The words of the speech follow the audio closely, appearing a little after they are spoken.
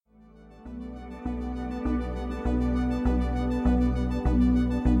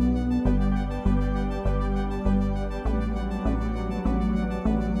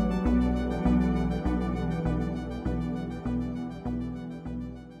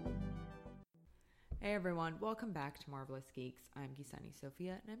Hey everyone, welcome back to Marvelous Geeks. I'm Gisani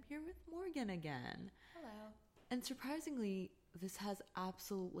Sophia and I'm here with Morgan again. Hello. And surprisingly, this has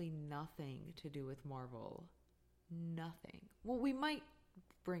absolutely nothing to do with Marvel. Nothing. Well, we might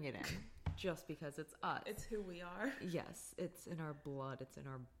bring it in just because it's us. It's who we are. Yes, it's in our blood, it's in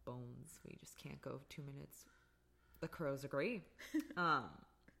our bones. We just can't go 2 minutes. The crows agree.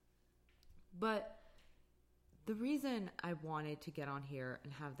 But the reason I wanted to get on here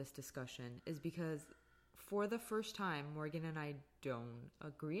and have this discussion is because for the first time, Morgan and I don't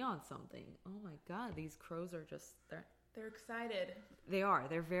agree on something. Oh my God, these crows are just, They're excited. they are.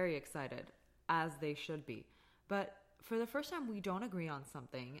 They're very excited, as they should be. But for the first time, we don't agree on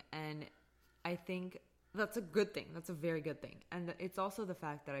something. And I think that's a good thing. That's a very good thing. And it's also the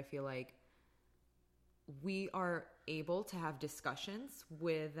fact that I feel like we are able to have discussions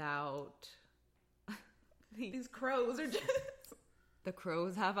without... These crows are just... The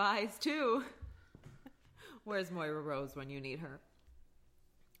crows have eyes too. Where's Moira Rose when you need her?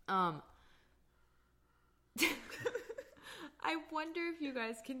 I wonder if you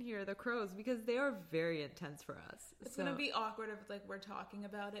guys can hear the crows because they are very intense for us. It's going to be awkward if like we're talking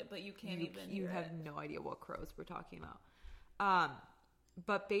about it, but you can't even hear You have it. no idea what crows we're talking about.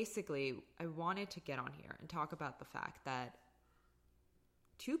 But basically, I wanted to get on here and talk about the fact that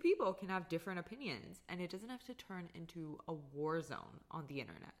two people can have different opinions and it doesn't have to turn into a war zone on the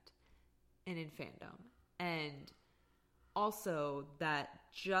internet and in fandom. And also that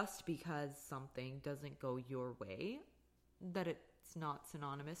just because something doesn't go your way, that it's not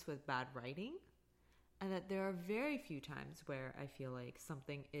synonymous with bad writing. And that there are very few times where I feel like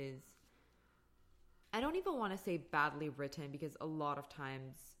something is, I don't even want to say badly written because a lot of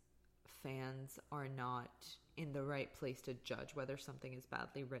times fans are not in the right place to judge whether something is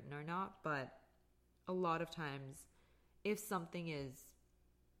badly written or not. But a lot of times, if something is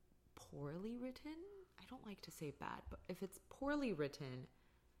poorly written, I don't like to say bad, but if it's poorly written,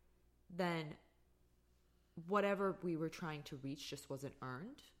 then whatever we were trying to reach just wasn't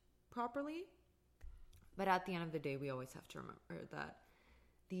earned properly. But at the end of the day, we always have to remember that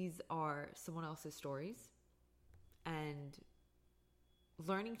these are someone else's stories, and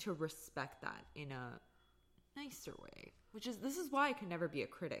learning to respect that in a nicer way, this is why I can never be a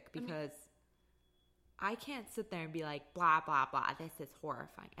critic, because I can't sit there and be like, blah, blah, blah, this is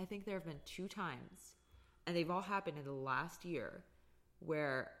horrifying. I think there have been 2 times, and they've all happened in the last year,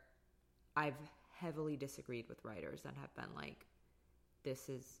 where I've heavily disagreed with writers and have been like, this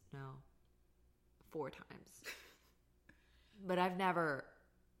is, no, 4 times. But I've never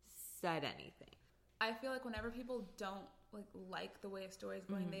said anything. I feel like whenever people don't like the way a story is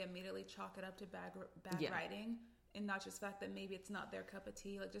going, they immediately chalk it up to bad writing, and not just the fact that maybe it's not their cup of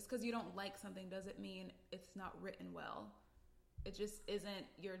tea. Like, just because you don't like something doesn't mean it's not written well. It just isn't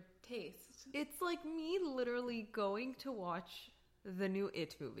your taste. It's like me literally going to watch the new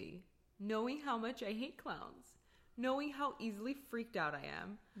It movie, knowing how much I hate clowns, knowing how easily freaked out I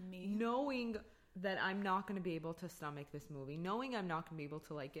am, knowing that I'm not going to be able to stomach this movie, knowing I'm not going to be able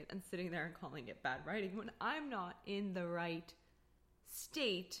to like it, and sitting there and calling it bad writing when I'm not in the right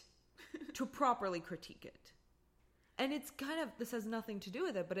state to properly critique it. And it's kind of, this has nothing to do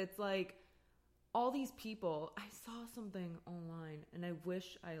with it, but it's like all these people, I saw something online and I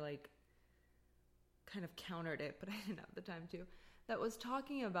wish I like kind of countered it, but I didn't have the time to, that was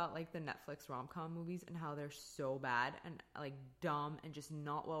talking about like the Netflix rom-com movies and how they're so bad and like dumb and just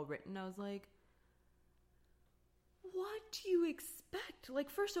not well written. I was like, what do you expect? Like,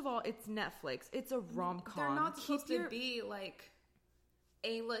 first of all, it's Netflix. It's a rom-com. They're not supposed to be like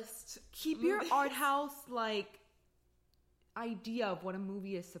A-list. Keep your art house like idea of what a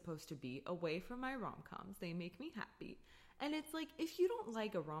movie is supposed to be away from my rom-coms. They make me happy. And it's like, if you don't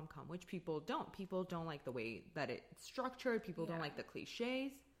like a rom-com, which people don't like the way that it's structured, people don't like the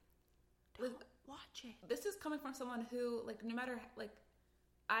cliches, don't watch it. This is coming from someone who, like, no matter, like,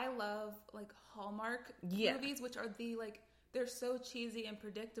 I love, like, Hallmark movies, which are they're so cheesy and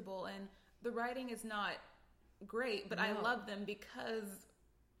predictable, and the writing is not great, but I love them because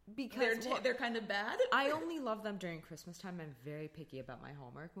they're kind of bad. I only love them during Christmas time. I'm very picky about my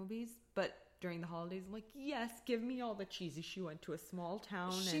Hallmark movies, but during the holidays, I'm like, yes, give me all the cheesy. She went to a small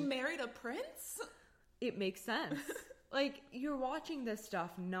town. She married a prince? It makes sense. Like, you're watching this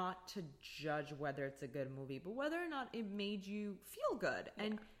stuff not to judge whether it's a good movie, but whether or not it made you feel good. Yeah.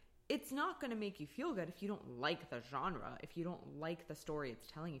 And it's not going to make you feel good if you don't like the genre, if you don't like the story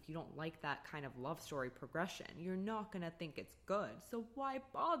it's telling, if you don't like that kind of love story progression. You're not going to think it's good. So why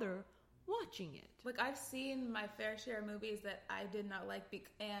bother watching it? Like, I've seen my fair share of movies that I did not like,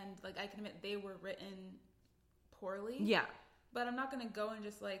 and, like, I can admit they were written poorly. Yeah. But I'm not going to go and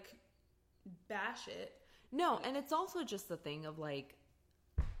just, like, bash it. No, and it's also just the thing of like,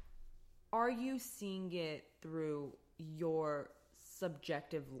 are you seeing it through your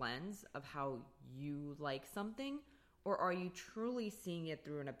subjective lens of how you like something, or are you truly seeing it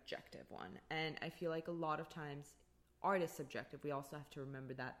through an objective one? And I feel like a lot of times art is subjective. We also have to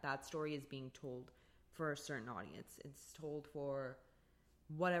remember that that story is being told for a certain audience. It's told for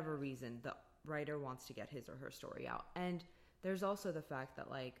whatever reason the writer wants to get his or her story out. And there's also the fact that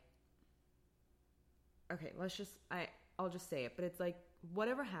like, okay, I'll just say it, but it's like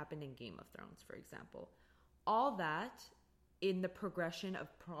whatever happened in Game of Thrones, for example, all that in the progression of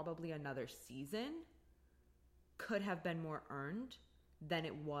probably another season could have been more earned than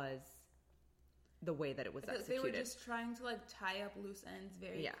it was the way that it was executed. They were just trying to like tie up loose ends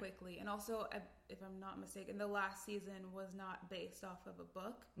very quickly. And also, if I'm not mistaken, the last season was not based off of a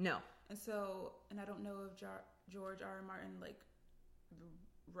book. No. And so, and I don't know if George R.R. Martin like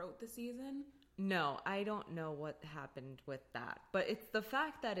wrote the season. No, I don't know what happened with that. But it's the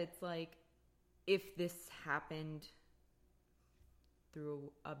fact that it's like, if this happened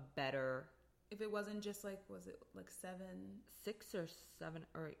through a better... If it wasn't just like, was it like 6 or 7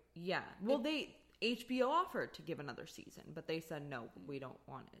 or... Yeah. Well, HBO offered to give another season, but they said, no, we don't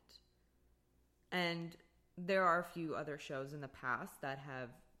want it. And there are a few other shows in the past that have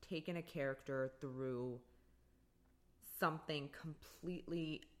taken a character through something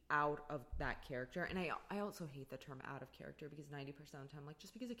completely out of that character. And I also hate the term out of character, because 90% of the time, like,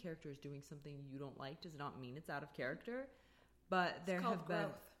 just because a character is doing something you don't like does not mean it's out of character. But there have been...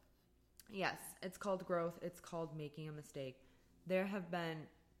 growth. Yes, it's called growth. It's called making a mistake. There have been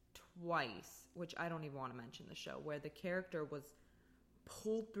twice, which I don't even want to mention the show, where the character was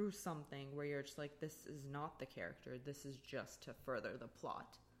pulled through something where you're just like, this is not the character. This is just to further the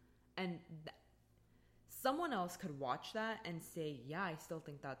plot. And someone else could watch that and say, yeah, I still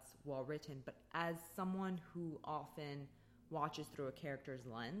think that's well written. But as someone who often watches through a character's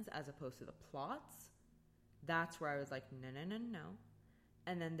lens as opposed to the plots, that's where I was like, no.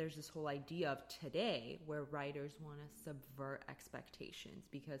 And then there's this whole idea of today where writers want to subvert expectations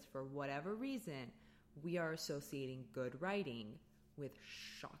because for whatever reason, we are associating good writing with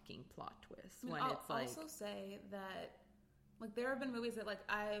shocking plot twists. I'll also say that like there have been movies that like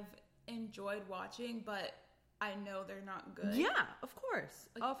I've enjoyed watching, but I know they're not good. Yeah, of course.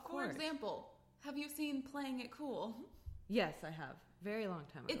 Like, of course. For example, have you seen Playing It Cool? Yes, I have. Very long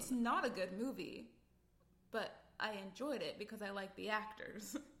time ago. It's not a good movie, but I enjoyed it because I like the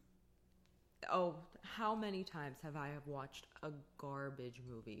actors. Oh, how many times have I watched a garbage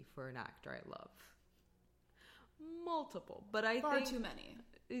movie for an actor I love? Multiple, but I think... Far too many.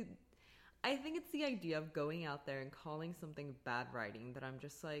 I think it's the idea of going out there and calling something bad writing that I'm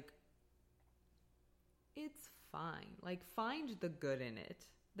just like, it's fine. Like, find the good in it.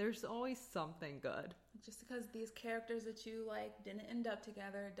 There's always something good. Just because these characters that you like didn't end up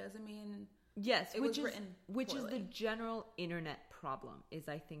together doesn't mean... Yes, which is the general internet problem, is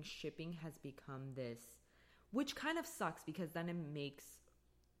I think shipping has become this, which kind of sucks because then it makes,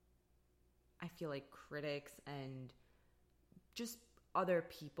 I feel like, critics and just other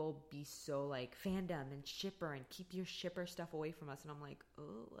people be so like fandom and shipper and keep your shipper stuff away from us. And I'm like,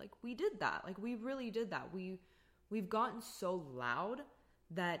 oh, like we did that. Like we really did that. We've gotten so loud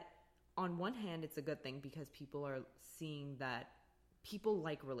that on one hand, it's a good thing because people are seeing that people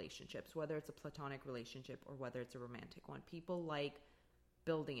like relationships, whether it's a platonic relationship or whether it's a romantic one. People like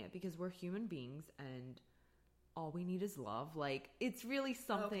building it because we're human beings and all we need is love. Like, it's really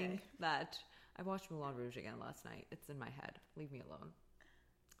something that... I watched Moulin Rouge again last night. It's in my head. Leave me alone.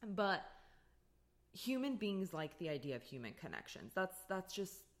 But human beings like the idea of human connections. That's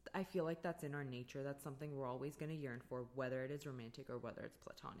just... I feel like that's in our nature. That's something we're always going to yearn for, whether it is romantic or whether it's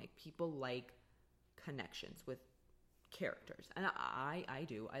platonic. People like connections with characters, and I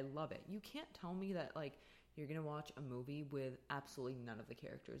do. I love it. You can't tell me that like you're gonna watch a movie with absolutely none of the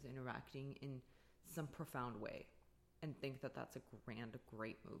characters interacting in some profound way and think that that's a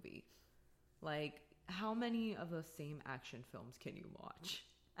great movie. Like, how many of those same action films can you watch?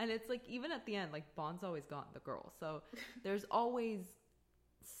 And it's like, even at the end, like Bond's always gotten the girl, so there's always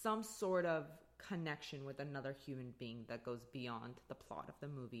some sort of connection with another human being that goes beyond the plot of the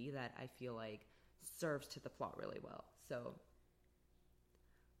movie that I feel like serves to the plot really well. So,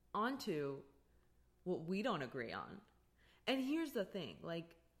 on to what we don't agree on. And here's the thing,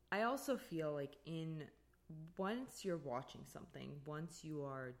 like, I also feel like once you're watching something, once you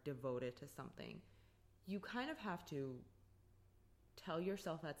are devoted to something, you kind of have to tell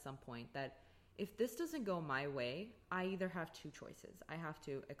yourself at some point that if this doesn't go my way, I either have two choices. I have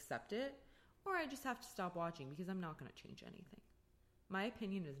to accept it, or I just have to stop watching because I'm not going to change anything. My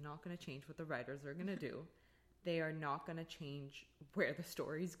opinion is not going to change what the writers are going to do. They are not going to change where the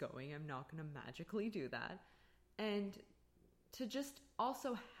story's going. I'm not going to magically do that. And to just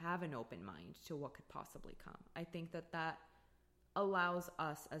also have an open mind to what could possibly come. I think that allows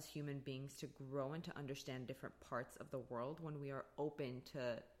us as human beings to grow and to understand different parts of the world when we are open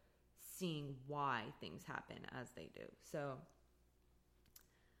to seeing why things happen as they do. So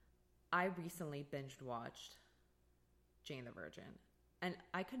I recently binge watched Jane the Virgin, and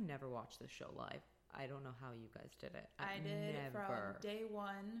I could never watch this show live. I don't know how you guys did it. I did from day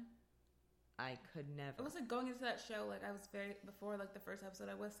one. I could never. It was like going into that show, like I was before like the first episode,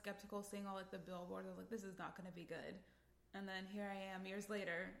 I was skeptical seeing all like the billboards. I was like, this is not going to be good. And then here I am years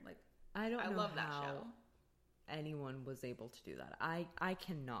later, like I love that show. Anyone was able to do that. I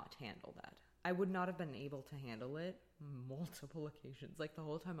cannot handle that. I would not have been able to handle it multiple occasions. Like the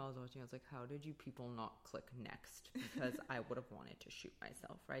whole time I was watching, I was like, how did you people not click next? Because I would have wanted to shoot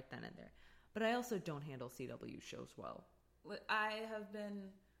myself right then and there. But I also don't handle CW shows well. I have been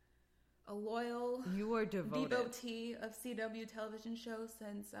a loyal devotee of CW television shows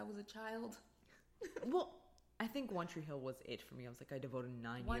since I was a child. Well, I think One Tree Hill was it for me. I was like, I devoted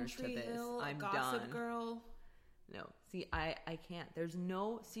 9 years to this. One Tree Hill, I'm Gossip done. Girl. No. See, I can't. There's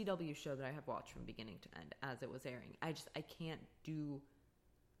no CW show that I have watched from beginning to end as it was airing. I can't do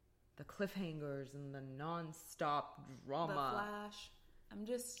the cliffhangers and the non-stop drama. The Flash.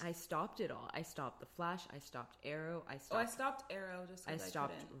 I stopped it all. I stopped The Flash. I stopped Arrow. I stopped Arrow just because I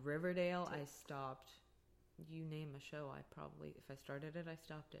stopped Riverdale. I stopped, you name a show. If I started it, I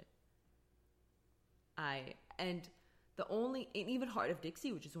stopped it. And even Heart of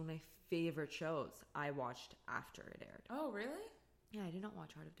Dixie, which is one of my favorite shows, I watched after it aired. Oh, really? Yeah, I did not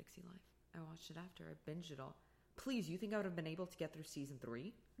watch Heart of Dixie live. I watched it after. I binged it all. Please, you think I would have been able to get through season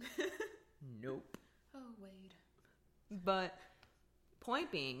 3? Nope. Oh, Wade. But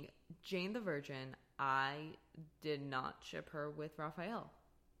point being, Jane the Virgin, I did not ship her with Raphael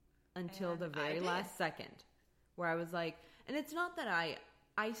until the very last second, where I was like, and it's not that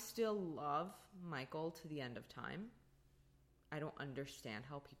I still love Michael to the end of time. I don't understand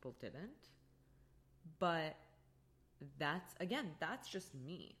how people didn't. But that's just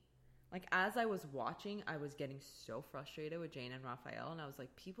me. Like, as I was watching, I was getting so frustrated with Jane and Raphael. And I was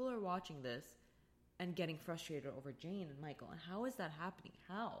like, people are watching this and getting frustrated over Jane and Michael. And how is that happening?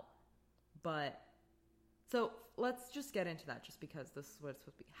 How? But, so let's just get into that just because this is what it's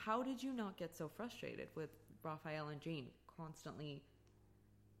supposed to be. How did you not get so frustrated with Raphael and Jane constantly?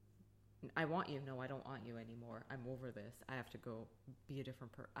 I want you. No, I don't want you anymore. I'm over this. I have to go be a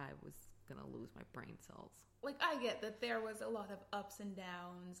different person. I was going to lose my brain cells. Like, I get that there was a lot of ups and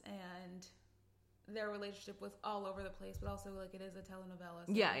downs and their relationship was all over the place, but also, like, it is a telenovela.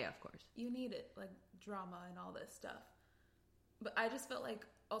 So yeah, of course. You need it, like, drama and all this stuff. But I just felt like,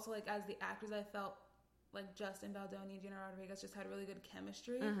 also, like, as the actors, I felt like Justin Baldoni and Gina Rodriguez just had really good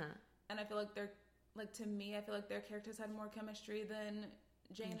chemistry. Uh-huh. And I feel like to me, I feel like their characters had more chemistry than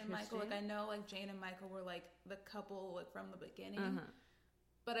Jane and Michael. Like, I know, like, Jane and Michael were, like, the couple, like, from the beginning. Uh-huh.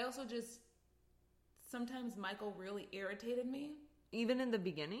 But I also just, sometimes Michael really irritated me. Even in the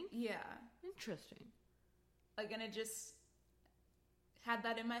beginning? Yeah. Interesting. Like, and it just had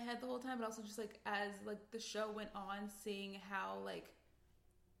that in my head the whole time, but also just, like, as, like, the show went on, seeing how, like,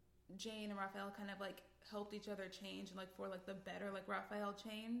 Jane and Raphael kind of, like, helped each other change and, like, for, like, the better, like, Raphael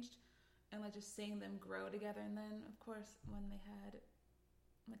changed. And, like, just seeing them grow together. And then, of course, when they had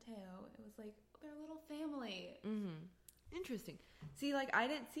Mateo, it was like they're a little family. Mm-hmm. Interesting. See, like, I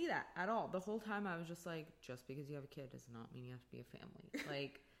didn't see that at all. The whole time I was just like, just because you have a kid does not mean you have to be a family.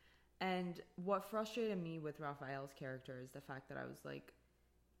 Like, and what frustrated me with Raphael's character is the fact that I was like,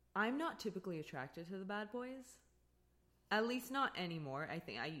 I'm not typically attracted to the bad boys. At least not anymore. I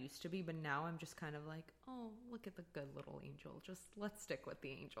think I used to be, but now I'm just kind of like, oh, look at the good little angel. Just let's stick with the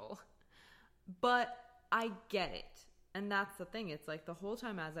angel. But I get it. And that's the thing. It's like the whole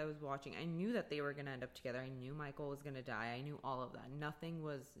time as I was watching, I knew that they were going to end up together. I knew Michael was going to die. I knew all of that. Nothing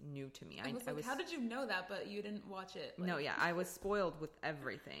was new to me. I was how did you know that, but you didn't watch it? Like... No, yeah. I was spoiled with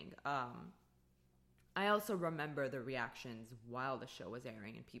everything. I also remember the reactions while the show was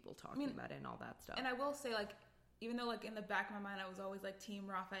airing and people talking about it and all that stuff. And I will say, like, even though, like, in the back of my mind, I was always, like, Team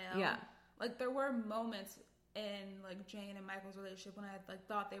Raphael. Yeah. Like, there were moments in, like, Jane and Michael's relationship when I, like,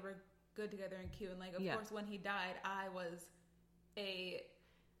 thought they were good together and cute, and like of course when he died I was a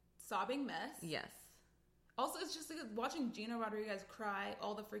sobbing mess. Yes. Also, it's just like watching Gina Rodriguez cry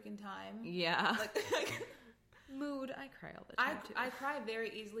all the freaking time. Yeah. Like mood. I cry all the time too. I cry very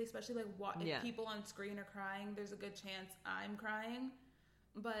easily, especially like if people on screen are crying, there's a good chance I'm crying.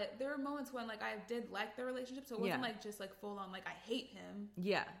 But there were moments when, like, I did like the relationship, so it wasn't, like, just, like, full-on, like, I hate him.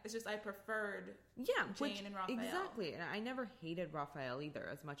 Yeah. It's just I preferred Jane and Raphael. Exactly. And I never hated Raphael either,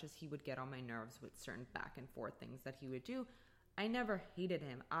 as much as he would get on my nerves with certain back and forth things that he would do. I never hated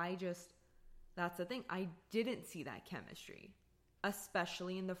him. That's the thing. I didn't see that chemistry,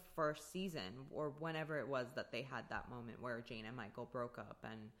 especially in the first season or whenever it was that they had that moment where Jane and Michael broke up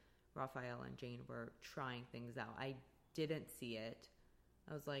and Raphael and Jane were trying things out. I didn't see it.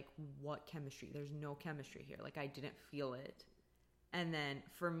 I was like, what chemistry? There's no chemistry here. Like, I didn't feel it. And then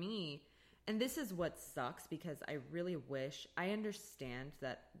for me, and this is what sucks because I really wish, I understand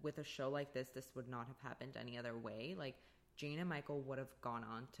that with a show like this would not have happened any other way. Like, Jane and Michael would have gone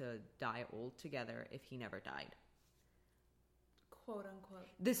on to die old together if he never died. Quote unquote.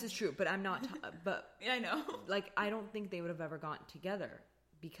 This is true, but I'm not, but yeah, I know. Like, I don't think they would have ever gotten together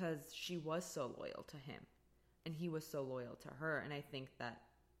because she was so loyal to him. And he was so loyal to her. And I think that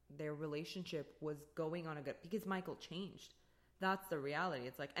their relationship was going on a good... Because Michael changed. That's the reality.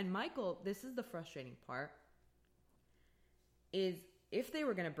 It's like... And Michael, this is the frustrating part, is if they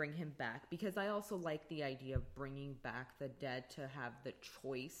were going to bring him back... Because I also like the idea of bringing back the dead to have the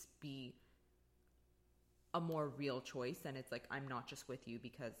choice be a more real choice. And it's like, I'm not just with you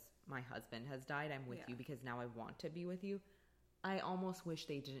because my husband has died. I'm with you because now I want to be with you. I almost wish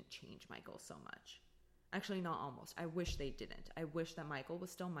they didn't change Michael so much. Actually, not almost. I wish they didn't. I wish that Michael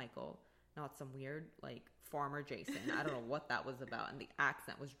was still Michael, not some weird, like, farmer Jason. I don't know what that was about, and the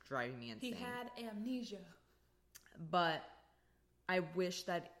accent was driving me insane. He had amnesia. But I wish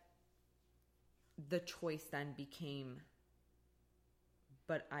that the choice then became,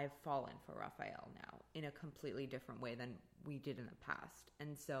 but I've fallen for Raphael now in a completely different way than we did in the past.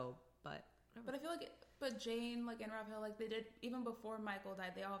 And so, but I feel like... But Jane, like, and Raphael, like, they did, even before Michael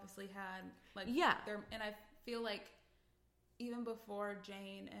died, they obviously had, like... Yeah. And I feel like even before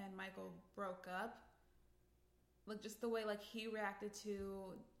Jane and Michael broke up, like, just the way, like, he reacted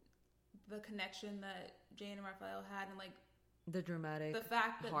to the connection that Jane and Raphael had and, like... The dramatic The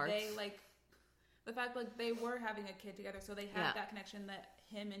fact that hearts. they, like... The fact, like, they were having a kid together, so they had that connection that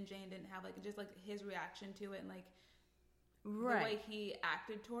him and Jane didn't have. Like, just, like, his reaction to it and, like... Right. The way he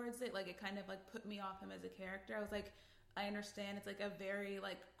acted towards it, like, it kind of, like, put me off him as a character. I was like, I understand it's, like, a very,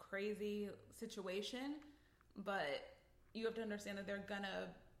 like, crazy situation, but you have to understand that they're gonna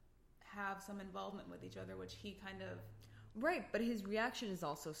have some involvement with each other, which he kind of... Right, but his reaction is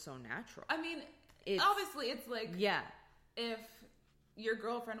also so natural. I mean, obviously, it's like... Yeah. If your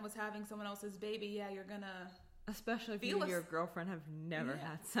girlfriend was having someone else's baby, you're gonna... Especially if you and your girlfriend have never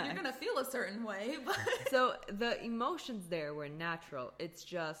had sex. You're going to feel a certain way. But So the emotions there were natural. It's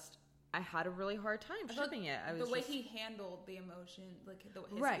just, I had a really hard time shipping it. The way he handled the emotion, like his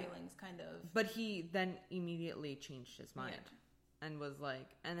feelings kind of. But he then immediately changed his mind. And was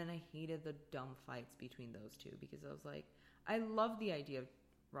like, and then I hated the dumb fights between those two. Because I was like, I love the idea of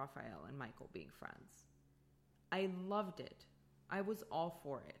Raphael and Michael being friends. I loved it. I was all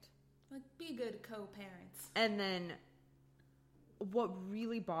for it. Like, be good co-parents. And then what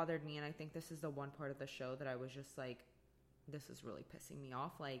really bothered me, and I think this is the one part of the show that I was just like, this is really pissing me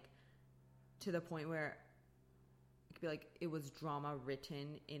off, like, to the point where it could be like, it was drama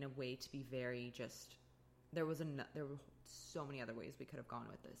written in a way to be very just, there were so many other ways we could have gone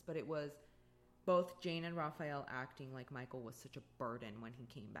with this, but it was both Jane and Raphael acting like Michael was such a burden when he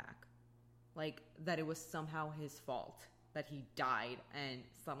came back. Like, that it was somehow his fault that he died and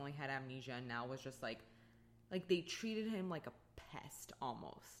suddenly had amnesia and now was just like they treated him like a pest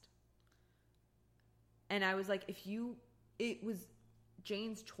almost. And I was like, it was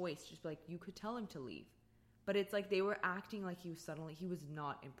Jane's choice, just like, you could tell him to leave. But it's like they were acting like he was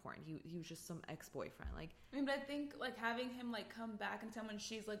not important. He was just some ex-boyfriend. Like, I mean, but I think, like, having him, like, come back and tell when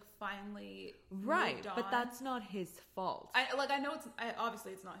she's, like, finally right, moved on, but that's not his fault. I know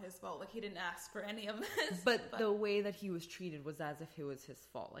obviously it's not his fault. Like, he didn't ask for any of this. But the way that he was treated was as if it was his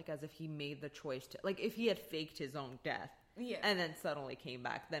fault. Like, as if he made the choice to, like, if he had faked his own death and then suddenly came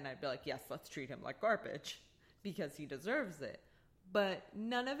back, then I'd be like, yes, let's treat him like garbage because he deserves it. But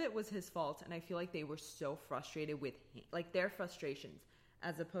none of it was his fault, and I feel like they were so frustrated with him. Like, their frustrations,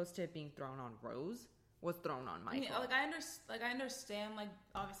 as opposed to it being thrown on Rose, was thrown on Michael. I mean, I understand, like,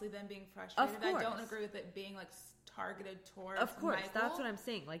 obviously them being frustrated. Of course. I don't agree with it being, like, targeted towards Of course, Michael, that's what I'm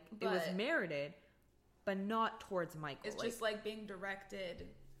saying. Like, it was merited, but not towards Michael. It's like, just, like, being directed.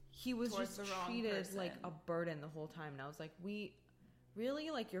 He was just treated like a burden the whole time, and I was like,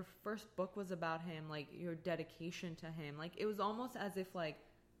 really, like, your first book was about him, like, your dedication to him. Like, it was almost as if, like,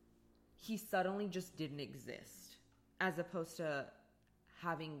 he suddenly just didn't exist, as opposed to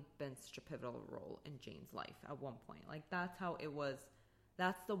having been such a pivotal role in Jane's life at one point. Like, that's how it was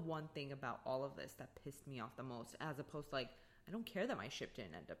That's the one thing about all of this that pissed me off the most, as opposed to, like, I don't care that my ship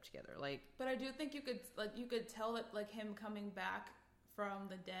didn't end up together. Like, but I do think you could tell that, like, him coming back from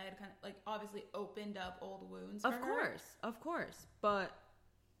the dead kind of, like, obviously opened up old wounds for her. Of course. But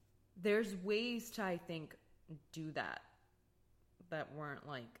there's ways to, I think, do that weren't,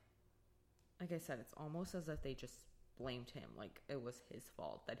 like I said, it's almost as if they just blamed him. Like, it was his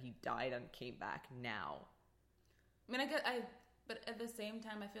fault that he died and came back now. I mean, but at the same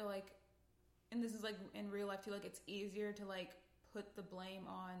time, I feel like, and this is, like, in real life too, like, it's easier to, like, put the blame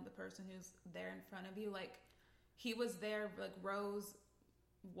on the person who's there in front of you. Like, he was there, like, Rose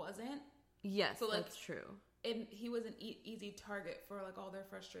wasn't. Yes, so, like, that's true. And he was an easy target for, like, all their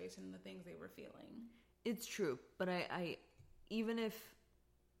frustration and the things they were feeling. It's true, but I even if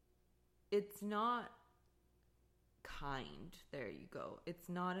it's not kind, there you go. It's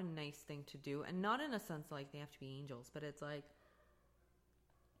not a nice thing to do, and not in a sense like they have to be angels, but it's like,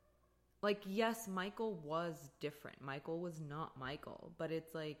 yes, Michael was different. Michael was not Michael, but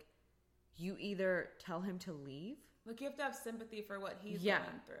it's like, you either tell him to leave. Like, you have to have sympathy for what he's going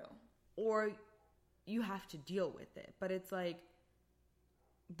through. Or you have to deal with it. But it's like,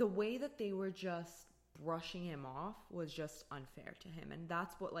 the way that they were just brushing him off was just unfair to him. And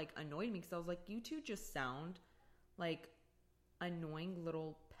that's what, like, annoyed me, because I was like, you two just sound like annoying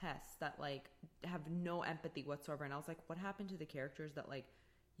little pests that, like, have no empathy whatsoever. And I was like, what happened to the characters that, like,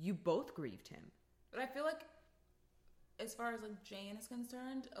 you both grieved him? But I feel like, as far as, like, Jane is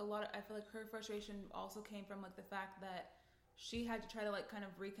concerned, I feel like her frustration also came from, like, the fact that she had to try to, like, kind of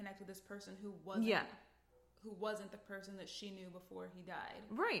reconnect with this person who wasn't the person that she knew before he died.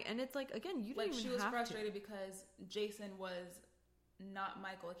 Right. And it's like, again, you didn't even have to. Like, she was frustrated because Jason was not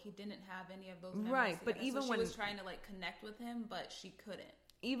Michael. Like, he didn't have any of those memories. Right. But even when she was trying to, like, connect with him, but she couldn't.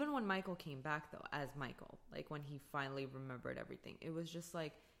 Even when Michael came back, though, as Michael, like, when he finally remembered everything, it was just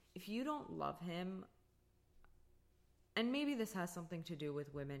like, if you don't love him, and maybe this has something to do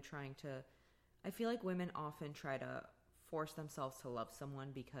with women trying to, I feel like women often try to force themselves to love someone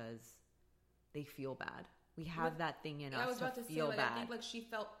because they feel bad. We have that thing in us to feel bad. I think, like, she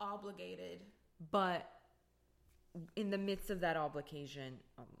felt obligated. But in the midst of that obligation,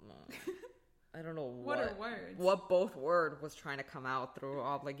 I don't know what are words? What both word was trying to come out through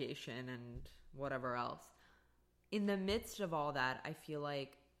obligation and whatever else. In the midst of all that, I feel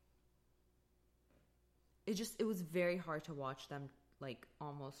like it was very hard to watch them, like,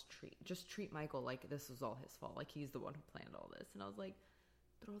 almost treat Michael like this was all his fault. Like, he's the one who planned all this. And I was like,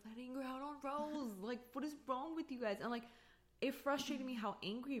 throw that anger out on Rose. Like, what is wrong with you guys? And, like, it frustrated me how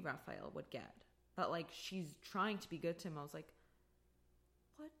angry Raphael would get. That, like, she's trying to be good to him. I was like,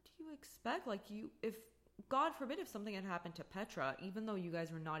 what do you expect? Like, if, God forbid, if something had happened to Petra, even though you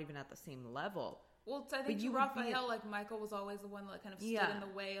guys were not even at the same level. Well, I think to Raphael, like, Michael was always the one that, like, kind of stood in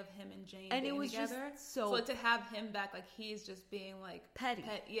the way of him and Jane being together. So like, to have him back, like, he's just being, like, petty.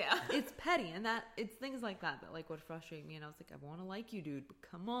 Yeah. It's petty, and it's things like that, like, would frustrate me. And I was like, I want to like you, dude, but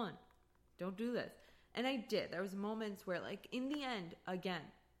come on, don't do this. And I did. There was moments where, like, in the end, again,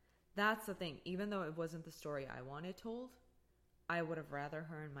 that's the thing. Even though it wasn't the story I wanted told, I would have rather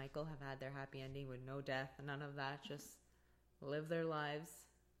her and Michael have had their happy ending with no death, none of that, just live their lives.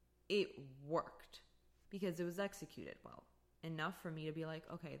 It worked because it was executed well enough for me to be like,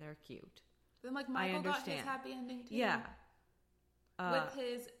 okay, they're cute. Then, like, Michael got his happy ending too. Yeah. With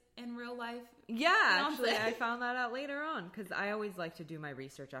his in real life. Yeah, actually, I found that out later on because I always like to do my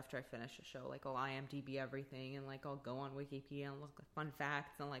research after I finish a show. Like, I'll IMDb everything, and, like, I'll go on Wikipedia and look at fun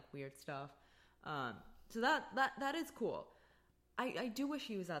facts and, like, weird stuff. So that is cool. I do wish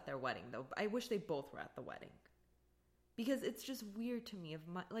he was at their wedding, though. I wish they both were at the wedding. Because it's just weird to me.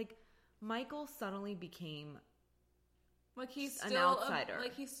 Michael suddenly became, like, he's still an outsider.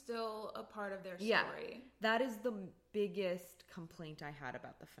 He's still a part of their story. Yeah, that is the biggest complaint I had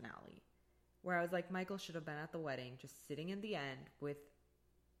about the finale. Where I was like, Michael should have been at the wedding, just sitting in the end with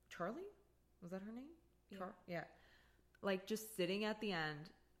Charlie? Was that her name? Yeah. Yeah. Like, just sitting at the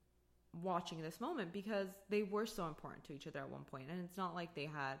end, watching this moment, because they were so important to each other at one point. And it's not like they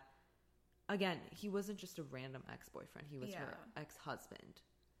had, again, he wasn't just a random ex-boyfriend. He was her ex-husband.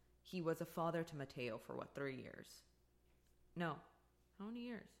 He was a father to Mateo for, 3 years? No. How many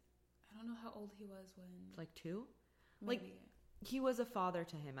years? I don't know how old he was when... Like 2? Maybe. Like, he was a father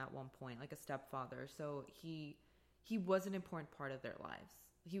to him at one point, like a stepfather. So he was an important part of their lives.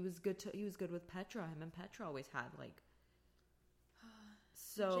 He was good with Petra. Him and Petra always had, like...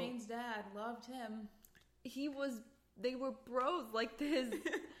 So Jane's dad loved him. They were bros. Like,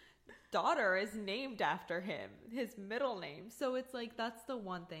 daughter is named after him, his middle name. So it's like, that's the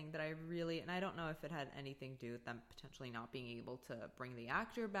one thing that I really, and I don't know if it had anything to do with them potentially not being able to bring the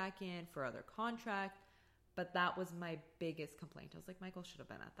actor back in for other contract, but that was my biggest complaint. I was like, Michael should have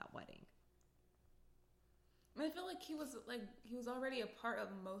been at that wedding. I feel like he was already a part of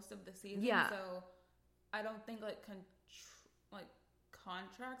most of the season. Yeah. So I don't think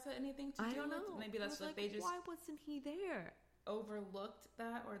contracts had anything to do with. I don't know. Maybe that's like they just why wasn't he there? Overlooked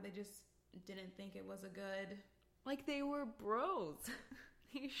that, or they just didn't think it was a good. Like, they were bros.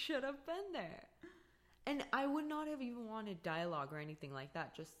 He should have been there. And I would not have even wanted dialogue or anything like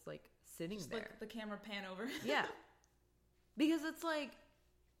that. Just like sitting there. Like the camera pan over. Yeah. Because it's like,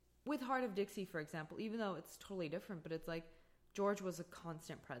 with Heart of Dixie, for example, even though it's totally different, but it's like George was a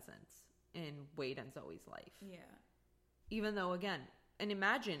constant presence in Wade and Zoe's life. Yeah. Even though, again, and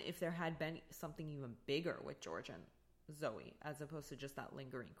imagine if there had been something even bigger with George and Zoe, as opposed to just that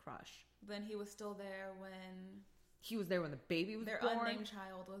lingering crush. Then he was still there when... He was there when the baby was born. Their unnamed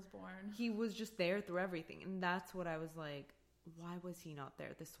child was born. He was just there through everything. And that's what I was like, why was he not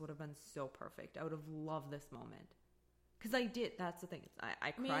there? This would have been so perfect. I would have loved this moment. Because I did. That's the thing.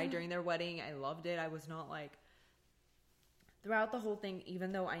 I cried during their wedding. I loved it. I was not like... Throughout the whole thing,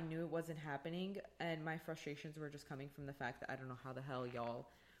 even though I knew it wasn't happening, and my frustrations were just coming from the fact that I don't know how the hell y'all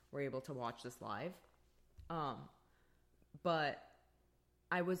were able to watch this live. But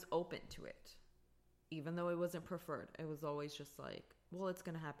I was open to it. Even though it wasn't preferred. It was always just like, well, it's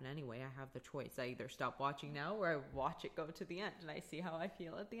going to happen anyway. I have the choice. I either stop watching now or I watch it go to the end and I see how I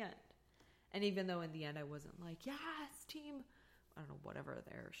feel at the end. And even though in the end I wasn't like, yes, team, I don't know, whatever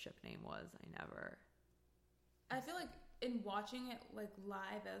their ship name was, I feel like in watching it like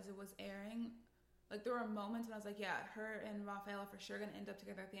live as it was airing, like there were moments when I was like, yeah, her and Rafael are for sure going to end up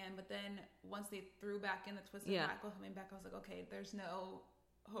together at the end. But then once they threw back in the twist of Michael coming back, I was like, okay, there's no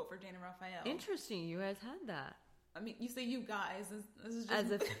hope for Jane and Rafael. Interesting, you guys had that. I mean, you say you guys. This is just...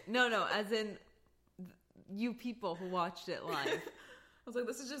 As if, no, as in you people who watched it live. I was like,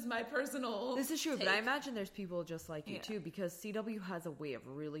 this is just my personal This is true, take. but I imagine there's people just like you too, because CW has a way of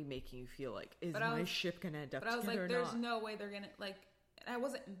really making you feel like, is my ship going to end up together or not? But I was like, there's no way they're going to, like, and I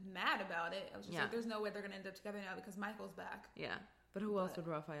wasn't mad about it. I was just like, there's no way they're going to end up together now because Michael's back. Yeah, but who else would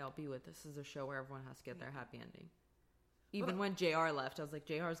Rafael be with? This is a show where everyone has to get their happy ending. Even when JR left, I was like,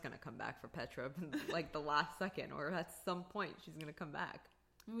 JR's going to come back for Petra, like the last second, or at some point she's going to come back.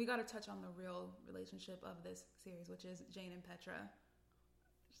 And we got to touch on the real relationship of this series, which is Jane and Petra.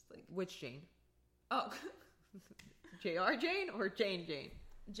 Just like, which Jane? Oh. JR Jane or Jane Jane?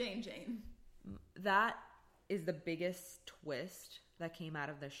 Jane. That is the biggest twist that came out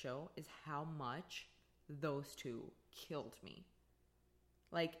of the show, is how much those two killed me.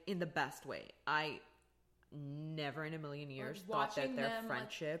 Like, in the best way. I never in a million years thought that their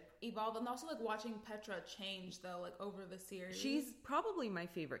friendship evolved, and also like watching Petra change though, like over the series. She's probably my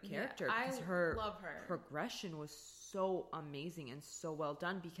favorite character because I love her progression was so amazing and so well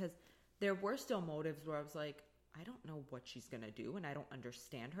done, because there were still motives where I was like, I don't know what she's gonna do and I don't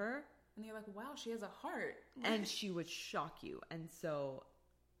understand her, and you're like, wow, she has a heart. And she would shock you. And so,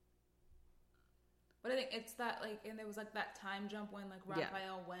 but I think it's that, like, and there was like that time jump when like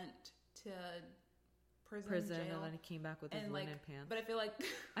Rafael went to prison jail, and then he came back with his linen pants. But I feel like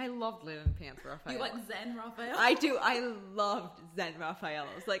I loved linen pants, Rafael. You like Zen Rafael? I do. I loved Zen Rafael.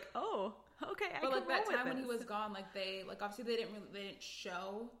 I was like, oh, okay. But like that time when he was gone, like they obviously they didn't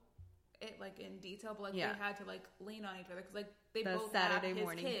show it like in detail, but like they had to like lean on each other because like they both Saturday had his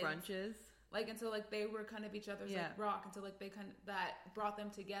morning kids. Brunches. Like, and so like they were kind of each other's like rock, and so like they kind of that brought them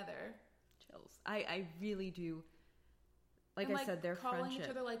together. Chills. I really do. Like, and, I said, their calling friendship. Each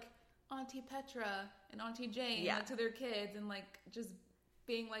other like Auntie Petra and Auntie Jane, like, to their kids, and like just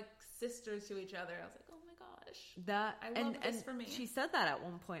being like sisters to each other. I was like, oh my gosh, that I love this for me. She said that at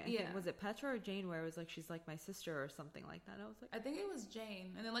one point. I think, was it Petra or Jane, where it was like, she's like my sister or something like that. I was like, I think it was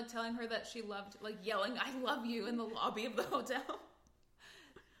Jane, and then like telling her that she loved, like yelling "I love you" in the lobby of the hotel.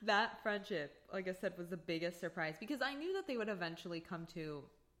 That friendship, like I said, was the biggest surprise, because I knew that they would eventually come to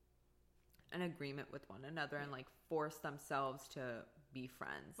an agreement with one another and like force themselves to be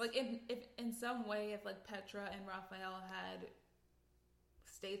friends. Like if in some way, if like Petra and Rafael had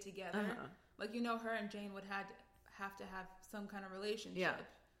stayed together, like, you know, her and Jane would have to have some kind of relationship. Yeah,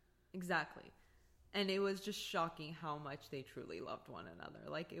 exactly. And it was just shocking how much they truly loved one another.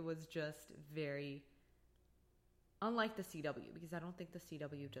 Like, it was just very unlike the CW, because I don't think the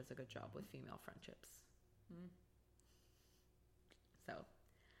CW does a good job with female friendships. So,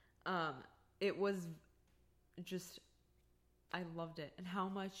 it was just, I loved it. And how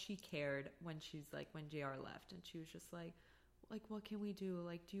much she cared when she's like, when JR left, and she was just like, like, what can we do?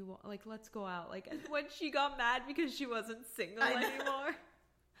 Like, do you want, like, let's go out. Like, and when she got mad because she wasn't single anymore.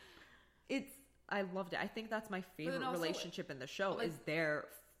 I loved it. I think that's my favorite relationship in the show, like, is their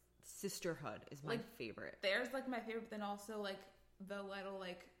sisterhood is my favorite. There's like my favorite, but then also like the little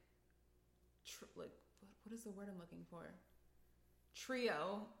like like what is the word I'm looking for?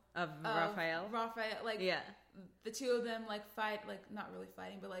 Trio of Raphael, like the two of them like fight, like not really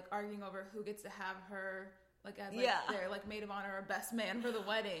fighting, but like arguing over who gets to have her like as like their like maid of honor or best man for the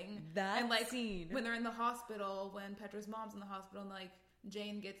wedding. That and like scene when they're in the hospital, when Petra's mom's in the hospital, and like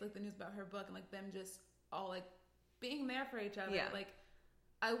Jane gets like the news about her book, and like them just all like being there for each other. Like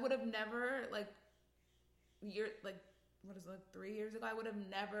I would have never like what is it, like 3 years ago, I would have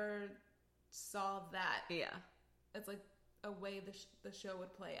never saw that. It's like a way the show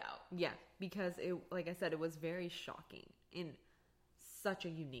would play out. Because it, like I said, it was very shocking in such a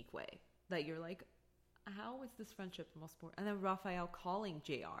unique way that you're like, how is this friendship the most important? And then Raphael calling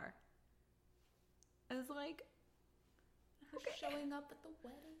JR is like, okay. Showing up at the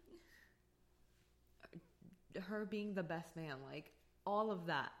wedding, her being the best man, like all of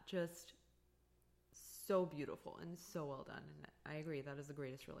that, just so beautiful and so well done. And I agree, that is the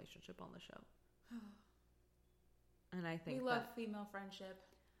greatest relationship on the show. And I think we love female friendship.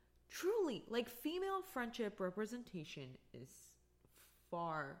 Truly, like female friendship representation is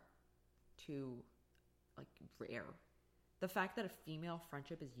far too like rare. The fact that a female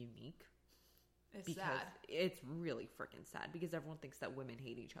friendship is unique is sad. It's really freaking sad because everyone thinks that women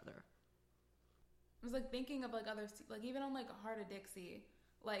hate each other. I was like thinking of like other, like even on like Heart of Dixie,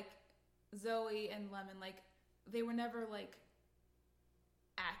 like Zoe and Lemon, like they were never like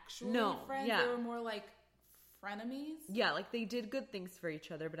actually friends. They were more like frenemies. Like they did good things for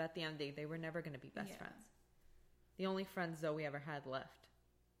each other, but at the end of the day, they were never going to be best friends. The only friends Zoe ever had left.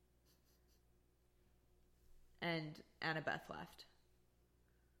 And Annabeth left.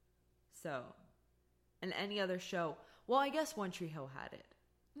 So, and any other show, well, I guess One Tree Hill had it.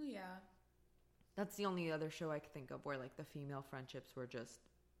 Yeah. That's the only other show I could think of where like the female friendships were just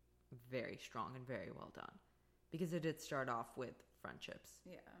very strong and very well done. Because it did start off with friendships.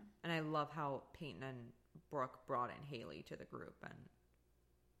 Yeah. And I love how Peyton and Brooke brought in Haley to the group. And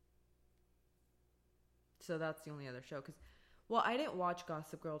so that's the only other show. Well, I didn't watch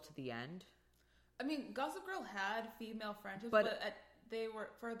Gossip Girl to the end. I mean, Gossip Girl had female friendships, but they were,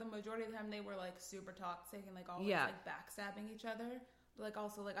 for the majority of the time, they were like super toxic and like always like backstabbing each other. But like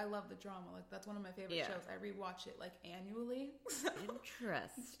also like I love the drama. Like that's one of my favorite shows. I rewatch it like annually.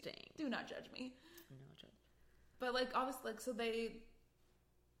 Interesting. Do not judge me. No judge. But like obviously, like so they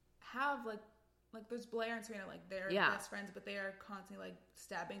have like there's Blair and Serena, like they're best friends, but they are constantly like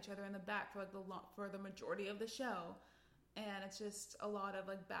stabbing each other in the back for like for the majority of the show. And it's just a lot of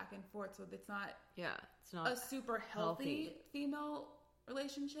like back and forth, so it's not a super healthy female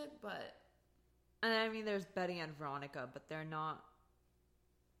relationship, but and I mean there's Betty and Veronica, but they're not.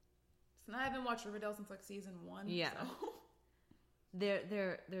 So I haven't watched Riverdale since like season 1. So.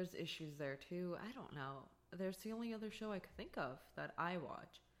 There's issues there too. I don't know. There's the only other show I could think of that I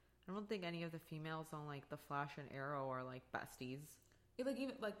watch. I don't think any of the females on like The Flash and Arrow are like besties. Like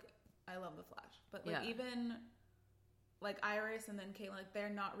even like I love The Flash, but like even like Iris and then Caitlin, like they're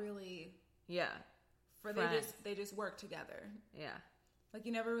not really they just work together. Like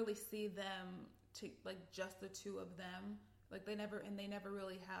you never really see them to like just the two of them. Like they never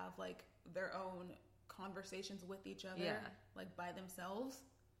really have like their own conversations with each other like by themselves,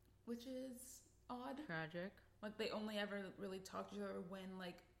 which is odd. Tragic. Like they only ever really talk to each other when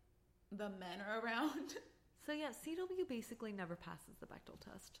like the men are around. So yeah, CW basically never passes the Bechdel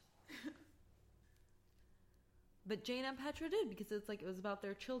test. But Jane and Petra did, because it's like it was about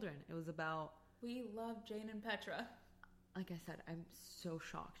their children. It was about... We love Jane and Petra. Like I said, I'm so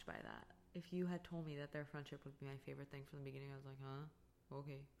shocked by that. If you had told me that their friendship would be my favorite thing from the beginning, I was like, huh?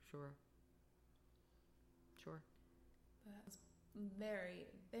 Okay, sure. But I was very,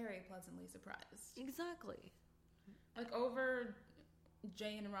 very pleasantly surprised. Exactly. Like over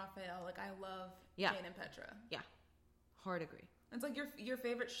Jane and Raphael, like I love Jane and Petra. Yeah. Hard agree. It's like your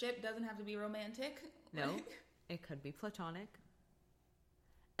favorite ship doesn't have to be romantic. No. It could be platonic.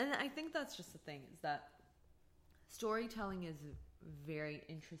 And I think that's just the thing, is that storytelling is very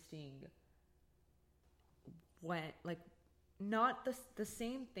interesting when, like, not the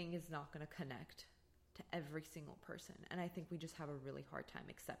same thing is not going to connect to every single person. And I think we just have a really hard time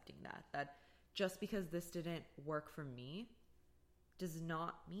accepting that just because this didn't work for me does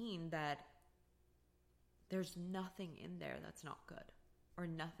not mean that there's nothing in there that's not good, or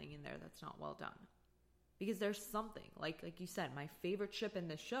nothing in there that's not well done. Because there's something, like you said, my favorite ship in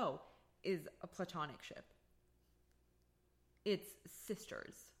this show is a platonic ship. it's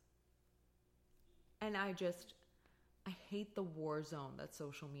sisters. And I hate the war zone that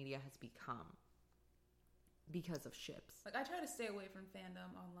social media has become because of ships. Like, I try to stay away from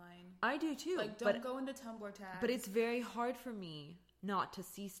fandom online. I do too. Like, don't go into Tumblr tags. But it's very hard for me not to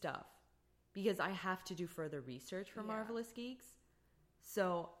see stuff because I have to do further research for Marvelous Geeks.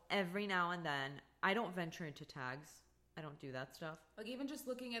 So every now and then, I don't venture into tags. I don't do that stuff. Like, even just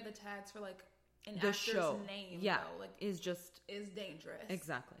looking at the tags for, like, an actor's name, though, like, is dangerous.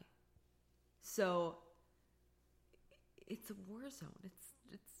 Exactly. So it's a war zone.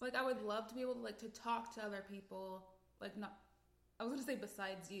 It's like, I would love to be able to, like, to talk to other people, like, not, I was gonna say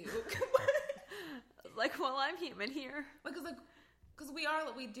besides you. Like, well, I'm human here. Like, because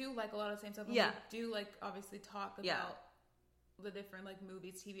we do like a lot of the same stuff. And we do, like, obviously talk about the different, like,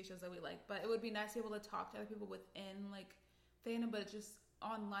 movies, TV shows that we like. But it would be nice to be able to talk to other people within, like, fandom, but it's just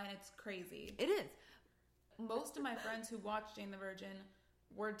online, it's crazy. It is. Most of my friends who watched Jane the Virgin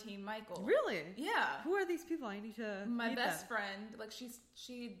were Team Michael. Really? Yeah. Who are these people? I need to My best friend, like,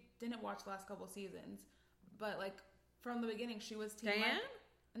 she didn't watch the last couple seasons, but, like, from the beginning, she was Team Diane?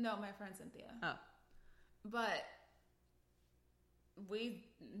 No, my friend Cynthia. Oh. But we're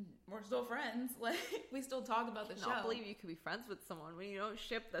still friends. Like, we still talk about the show. I can't believe you could be friends with someone when you don't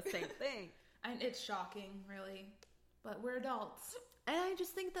ship the same thing. And it's shocking, really. But we're adults. And I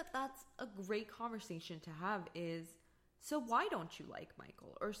just think that that's a great conversation to have is, so why don't you like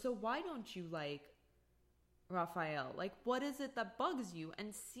Michael? Or so why don't you like Raphael? Like, what is it that bugs you?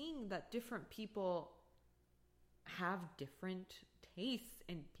 And seeing that different people have different tastes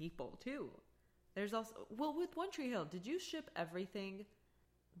in people, too. There's also, well, with One Tree Hill, did you ship everything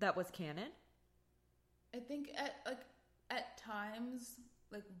that was canon? I think at times,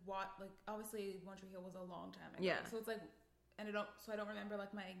 like, obviously One Tree Hill was a long time ago. Yeah. So it's like, and I don't remember,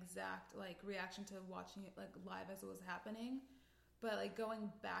 like, my exact, like, reaction to watching it, like, live as it was happening. But, like,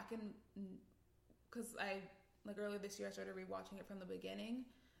 going back and, because like, earlier this year I started rewatching it from the beginning,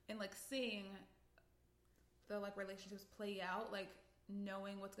 and, like, seeing the, like, relationships play out, like,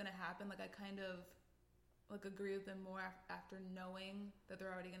 knowing what's going to happen, like, I kind of, like, agree with them more after knowing that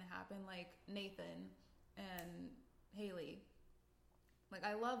they're already going to happen, like, Nathan and Haley. Like,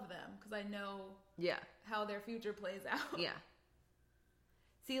 I love them because I know how their future plays out. Yeah.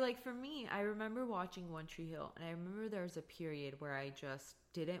 See, like, for me, I remember watching One Tree Hill, and I remember there was a period where I just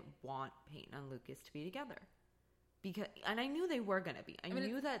didn't want Peyton and Lucas to be together. And I knew they were going to be. I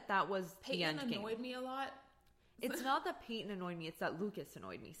knew that was the end game. Peyton annoyed me a lot. It's not that Peyton annoyed me, it's that Lucas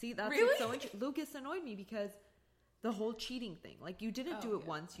annoyed me. See, that's really? So Lucas annoyed me because the whole cheating thing. Like, you didn't do it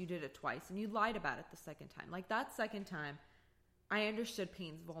once, you did it twice, and you lied about it the second time. Like, that second time, I understood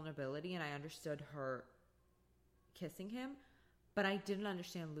Peyton's vulnerability, and I understood her kissing him, but I didn't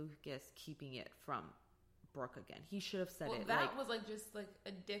understand Lucas keeping it from Brooke again. He should have said it. That was, like, just, like,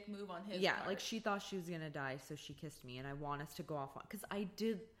 a dick move on his part. Yeah, like, she thought she was going to die, so she kissed me, and I want us to go off on... Because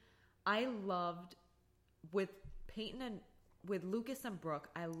I loved... With Lucas and Brooke,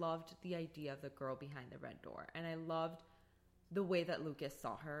 I loved the idea of the girl behind the red door. And I loved the way that Lucas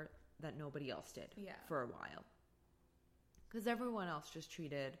saw her that nobody else did for a while. Because everyone else just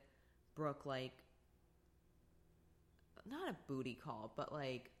treated Brooke like, not a booty call, but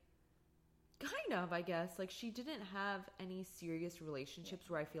like, kind of, I guess. Like, she didn't have any serious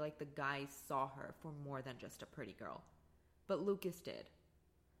relationships where I feel like the guys saw her for more than just a pretty girl. But Lucas did.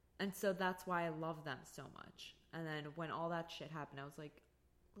 And so that's why I love them so much. And then when all that shit happened, I was like,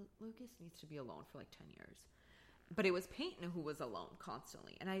 Lucas needs to be alone for like 10 years. But it was Peyton who was alone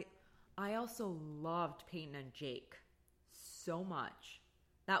constantly. And I also loved Peyton and Jake so much.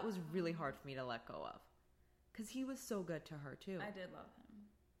 That was really hard for me to let go of. Because he was so good to her too. I did love him.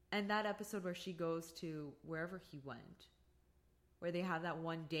 And that episode where she goes to wherever he went. Where they have that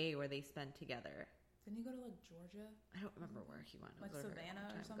one day where they spend together. Didn't he go to, like, Georgia? I don't remember where he went. Like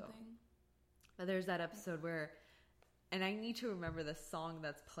Savannah or something? But there's that episode where... And I need to remember the song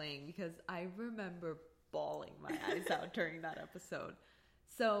that's playing because I remember bawling my eyes out during that episode.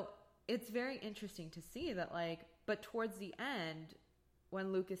 So it's very interesting to see that, like... But towards the end,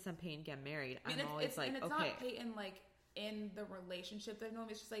 when Lucas and Peyton get married, I'm always like, and it's okay. not Peyton, like, in the relationship they're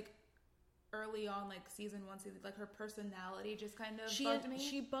knowing. It's just, like... early on, like, season 1, like, her personality just kind of bugged me.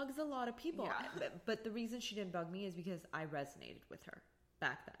 She bugs a lot of people. Yeah. But the reason she didn't bug me is because I resonated with her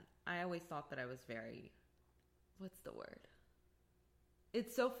back then. I always thought that I was very... What's the word?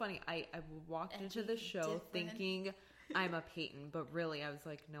 It's so funny. I walked into the show thinking I'm a Peyton, but really I was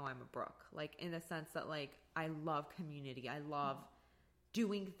like, no, I'm a Brooke. Like, in the sense that, like, I love community. I love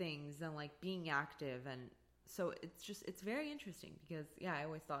doing things and, like, being active. And so it's very interesting because, yeah, I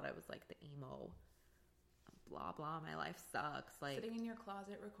always thought I was, like, the emo blah blah, my life sucks. Like sitting in your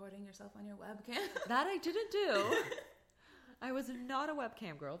closet recording yourself on your webcam. That I didn't do. I was not a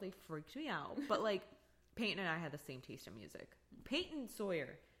webcam girl. They freaked me out. But like Peyton and I had the same taste in music. Peyton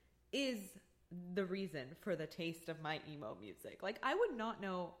Sawyer is the reason for the taste of my emo music. Like I would not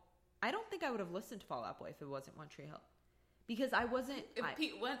know. I don't think I would have listened to Fall Out Boy if it wasn't One Tree Hill. Because I wasn't... If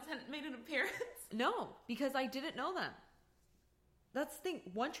Pete Wentz hadn't made an appearance? No, because I didn't know them. That's the thing.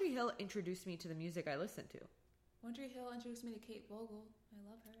 One Tree Hill introduced me to the music I listened to. One Tree Hill introduced me to Kate Vogel. I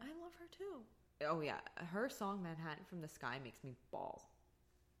love her. I love her too. Oh yeah, her song Manhattan from the Sky makes me bawl.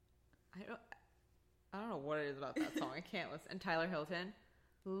 I don't know what it is about that song. I can't listen. And Tyler Hilton.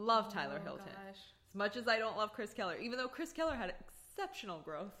 Love Tyler Hilton. Gosh. As much as I don't love Chris Keller, even though Chris Keller had exceptional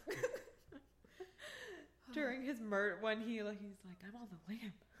growth. During his when he's like, I'm on the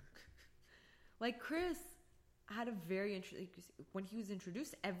lamp. Like Chris had a very interesting, when he was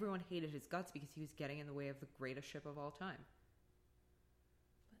introduced, everyone hated his guts because he was getting in the way of the greatest ship of all time.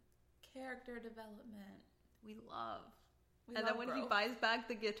 But character development, we love. And then when he buys back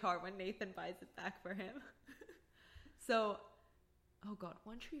the guitar, when Nathan buys it back for him. So, oh God,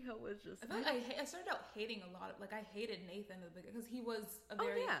 One Tree Hill was just... I started out hating a lot. I hated Nathan because he was a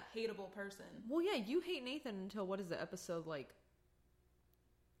very hateable person. Well, yeah, you hate Nathan until, what is it, episode,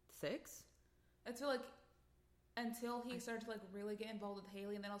 6? Until he started to, really get involved with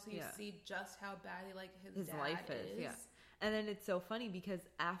Haley, and then also you see just how badly, his dad life is. Yeah. And then it's so funny because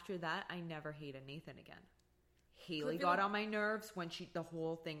after that, I never hated Nathan again. Haley got on my nerves when the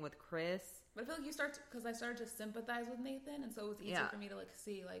whole thing with Chris. But I feel like because I started to sympathize with Nathan, and so it was easier for me to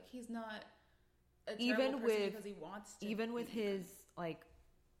see he's not a terrible person because he wants to. Even with his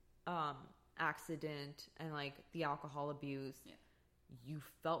accident and the alcohol abuse, you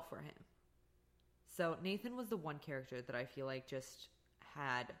felt for him. So Nathan was the one character that I feel like just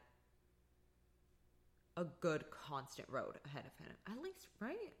had a good constant road ahead of him. At least,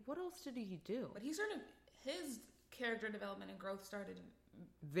 right? What else did he do? But his character development and growth started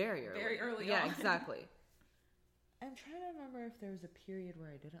very early. Very early on. Yeah, exactly. I'm trying to remember if there was a period where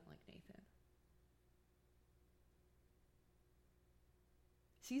I didn't like Nathan.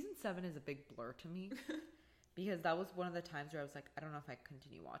 Season 7 is a big blur to me because that was one of the times where I was like, I don't know if I can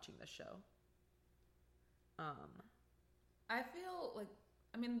continue watching this show. I feel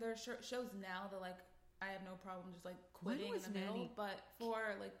there are shows now that I have no problem just quitting in the middle, but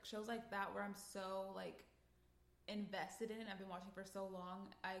for shows like that where I'm so invested in it, I've been watching for so long,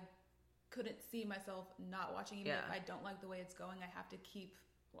 I couldn't see myself not watching. Even if I don't like the way it's going, I have to keep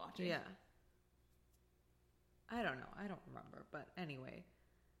watching. Yeah. I don't know. I don't remember, but anyway,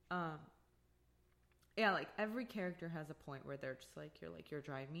 every character has a point where they're just you're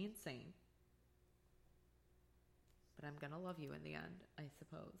driving me insane. But I'm gonna love you in the end, I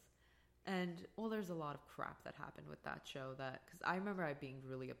suppose. And, there's a lot of crap that happened with that show because I remember I being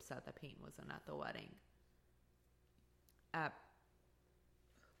really upset that Peyton wasn't at the wedding. At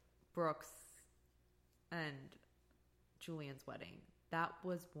Brooks and Julian's wedding. That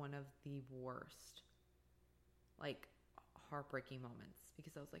was one of the worst, heartbreaking moments.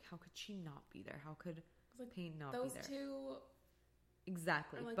 Because I was like, how could she not be there? How could Peyton not be there? Those two...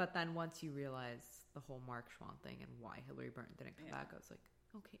 Exactly. But then once you realize the whole Mark Schwann thing and why Hillary Burton didn't come back, I was like,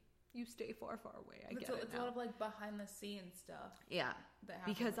 okay, you stay far, far away. I get it It's now. a lot of behind the scenes stuff. Yeah.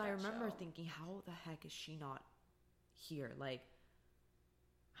 Because I remember show. Thinking, how the heck is she not here?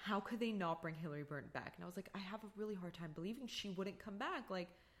 How could they not bring Hillary Burton back? And I was like, I have a really hard time believing she wouldn't come back.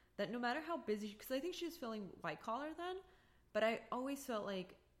 That no matter how busy, because I think she was feeling white collar then, but I always felt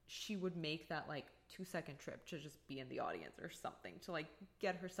like she would make that 2-second trip to just be in the audience or something to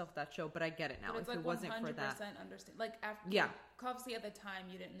get herself that show. But I get it now. But it's if it wasn't for that, 100% understand. After, obviously at the time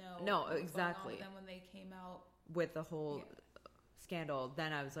you didn't know. No, what was exactly. going on, but then when they came out with the whole scandal,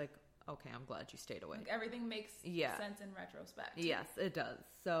 then I was like, okay, I'm glad you stayed away. Everything makes sense in retrospect. Yes, it does.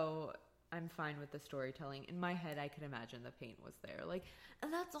 So I'm fine with the storytelling. In my head, I could imagine the Peyton was there.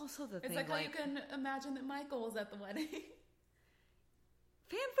 And that's also the thing. It's how you can imagine that Michael was at the wedding.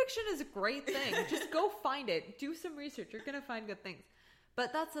 Fan fiction is a great thing. Just go find it. Do some research. You're going to find good things.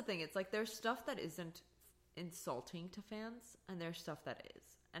 But that's the thing. It's there's stuff that isn't insulting to fans, and there's stuff that is.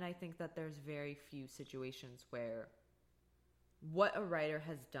 And I think that there's very few situations where what a writer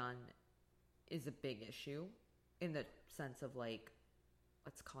has done is a big issue in the sense of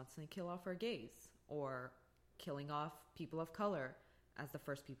let's constantly kill off our gays or killing off people of color as the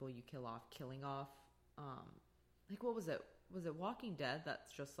first people you kill off, killing off, what was it? Was it Walking Dead?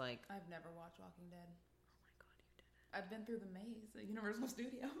 That's just I've never watched Walking Dead. Oh my God, you did it. I've been through the maze at Universal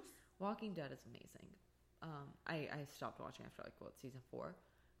Studios. Walking Dead is amazing. I stopped watching after season 4.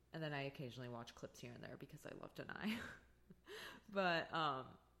 And then I occasionally watch clips here and there because I love Deny. But,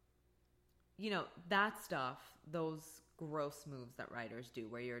 you know, that stuff, those gross moves that writers do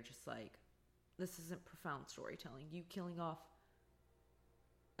where you're just like, this isn't profound storytelling. You killing off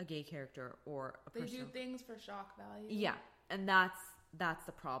a gay character or a person. They do things for shock value. Yeah. And that's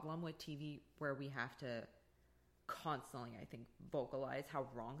the problem with TV, where we have to constantly, I think, vocalize how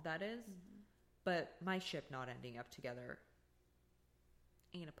wrong that is. Mm-hmm. But my ship not ending up together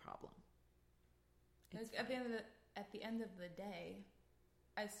ain't a problem. Like, at the end of the day,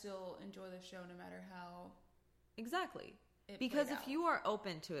 I still enjoy the show no matter how. Exactly. Because if you are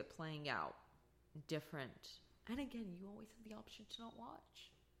open to it playing out different, and again, you always have the option to not watch.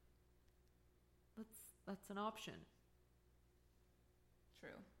 That's an option. True.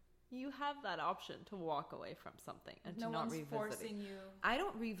 You have that option to walk away from something and to not revisit it. No one's forcing you. I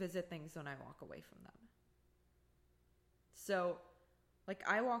don't revisit things when I walk away from them. So, like,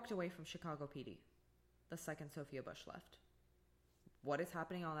 I walked away from Chicago PD the second Sophia Bush left. What is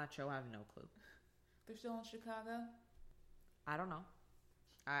happening on that show? I have no clue. They're still in Chicago? I don't know.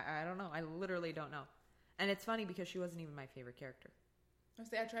 I don't know. I literally don't know. And it's funny because she wasn't even my favorite character.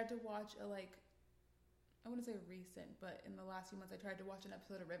 I tried to watch I wouldn't say recent, but in the last few months I tried to watch an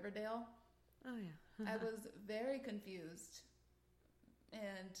episode of Riverdale. Oh, yeah. I was very confused.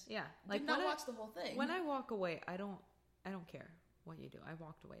 And yeah, did not watch the whole thing. When I walk away, I don't care what you do. I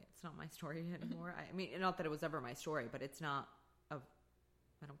walked away. It's not my story anymore. I mean, not that it was ever my story, but it's not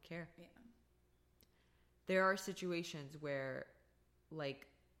I don't care. Yeah. There are situations where, like,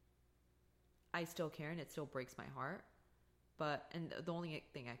 I still care and it still breaks my heart. And the only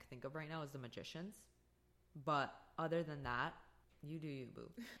thing I can think of right now is The Magicians. But other than that, you do you, boo.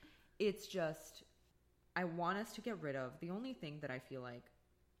 It's just, I want us to get rid of, the only thing that I feel like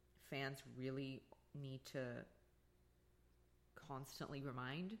fans really need to constantly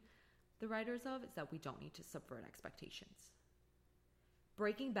remind the writers of is that we don't need to subvert expectations.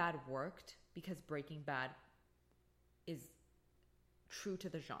 Breaking Bad worked because Breaking Bad is true to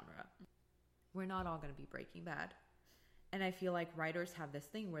the genre. We're not all going to be Breaking Bad. And I feel like writers have this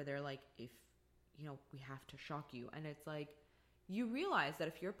thing where they're like, if, you know, we have to shock you. And it's like, you realize that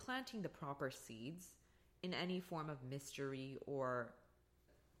if you're planting the proper seeds in any form of mystery or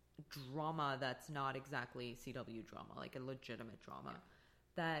drama that's not exactly CW drama, like a legitimate drama,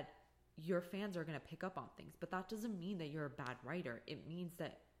 that your fans are going to pick up on things. But that doesn't mean that you're a bad writer. It means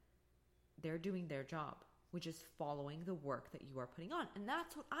that they're doing their job, which is following the work that you are putting on. And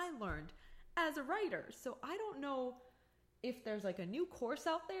that's what I learned as a writer. So I don't know if there's like a new course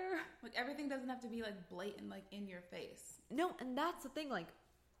out there. Like, everything doesn't have to be like blatant, like in your face. No, and that's the thing. Like,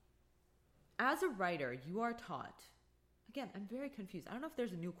 as a writer, you are taught, again, I'm very confused. I don't know if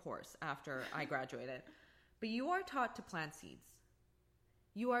there's a new course after I graduated, but you are taught to plant seeds.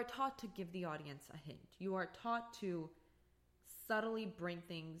 You are taught to give the audience a hint. You are taught to subtly bring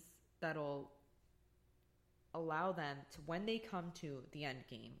things that'll allow them to, when they come to the end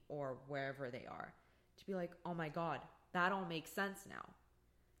game or wherever they are, to be like, oh my God, that all makes sense now.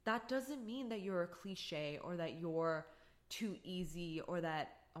 That doesn't mean that you're a cliche or that you're too easy or that,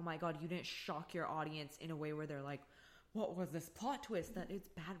 oh my God, you didn't shock your audience in a way where they're like, what was this plot twist? That it's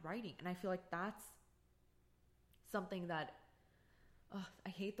bad writing. And I feel like that's something that, I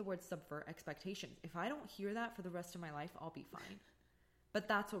hate the word subvert expectations. If I don't hear that for the rest of my life, I'll be fine. But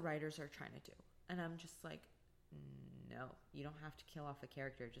that's what writers are trying to do. And I'm just like, no, you don't have to kill off a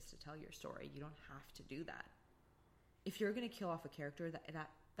character just to tell your story. You don't have to do that. If you're going to kill off a character,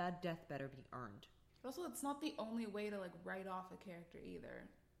 that death better be earned. But also, it's not the only way to like write off a character either.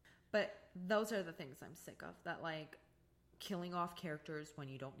 But those are the things I'm sick of. That like killing off characters when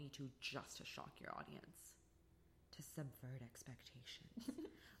you don't need to, just to shock your audience. To subvert expectations.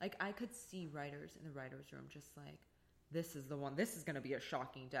 Like, I could see writers in the writer's room just like, this is the one, this is going to be a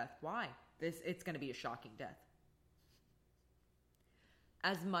shocking death. Why? It's going to be a shocking death.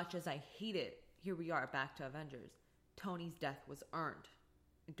 As much as I hate it, here we are back to Avengers. Tony's death was earned.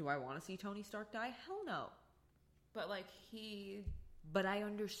 Do I want to see Tony Stark die? Hell no. But But I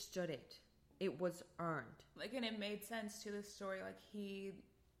understood it. It was earned. Like, and it made sense to the story. Like, he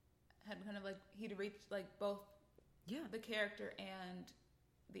had kind of like, he'd reached like both the character and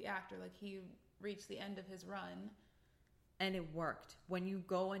the actor. Like, he reached the end of his run. And it worked. When you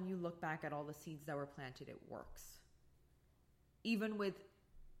go and you look back at all the seeds that were planted, it works. Even with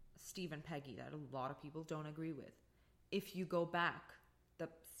Steve and Peggy, that a lot of people don't agree with. If you go back, the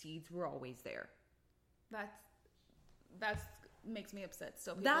seeds were always there. That's makes me upset.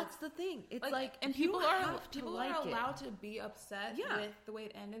 So that's the thing. It's like and people are allowed to be upset with the way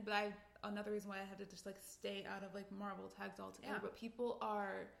it ended. But another reason why I had to just like stay out of like Marvel tags altogether. Yeah. But people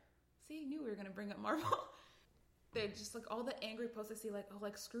are See, I knew we were going to bring up Marvel. They're just like all the angry posts I see, like, oh,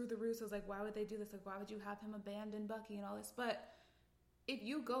 like screw the Russos, like why would they do this? Like why would you have him abandon Bucky and all this? But if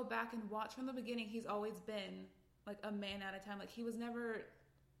you go back and watch from the beginning, he's always been like a man at a time. Like he was never,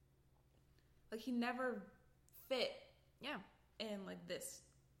 like he never fit, in like this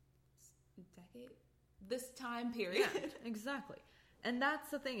decade, this time period. Yeah, exactly. And that's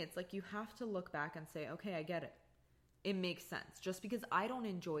the thing. It's like you have to look back and say, okay, I get it. It makes sense. Just because I don't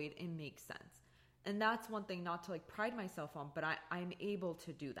enjoy it, it makes sense. And that's one thing not to like pride myself on, but I'm able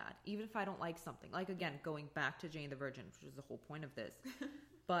to do that. Even if I don't like something. Like, again, going back to Jane the Virgin, which is the whole point of this.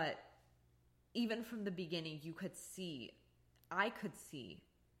 But even from the beginning, I could see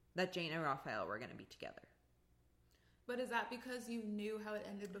that Jane and Raphael were going to be together. But is that because you knew how it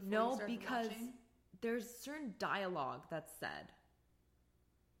ended before you started watching? No, because there's certain dialogue that's said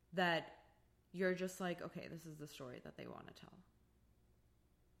that you're just like, okay, this is the story that they want to tell.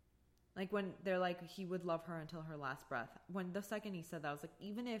 Like when they're like, he would love her until her last breath. When the second he said that, I was like,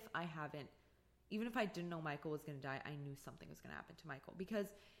 even if I didn't know Michael was going to die, I knew something was going to happen to Michael. Because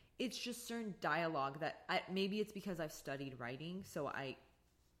it's just certain dialogue that maybe it's because I've studied writing, so I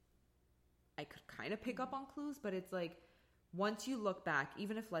could kind of pick up on clues, but it's like, once you look back,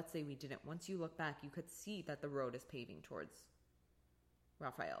 even if let's say we didn't, once you look back, you could see that the road is paving towards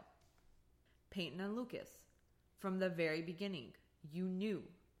Raphael. Peyton and Lucas, from the very beginning, you knew.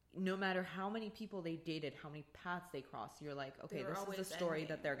 No matter how many people they dated, how many paths they crossed, you're like, okay, this is the story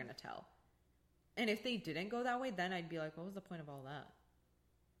that they're going to tell. And if they didn't go that way, then I'd be like, what was the point of all that?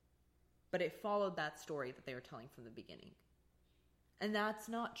 But it followed that story that they were telling from the beginning. And that's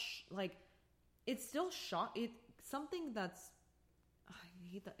not, it's still it's something that's, I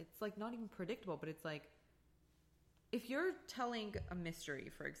hate that, it's like not even predictable, but it's like, if you're telling a mystery,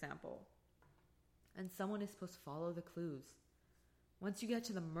 for example, and someone is supposed to follow the clues, once you get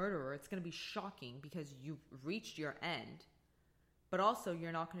to the murderer, it's going to be shocking because you've reached your end. But also,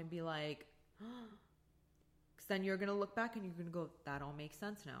 you're not going to be like, because then you're going to look back and you're going to go, that all makes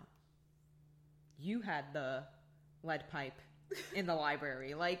sense now. You had the lead pipe in the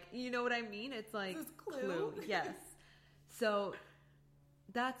library. Like, you know what I mean? It's like, this is Clue. Yes. So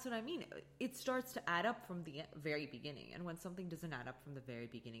that's what I mean. It starts to add up from the very beginning. And when something doesn't add up from the very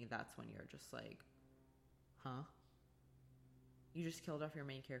beginning, that's when you're just like, huh? You just killed off your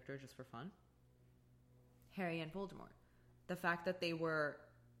main character just for fun? Harry and Voldemort. The fact that they were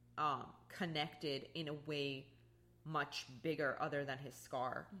connected in a way much bigger other than his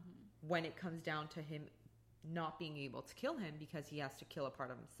scar. Mm-hmm. When it comes down to him not being able to kill him because he has to kill a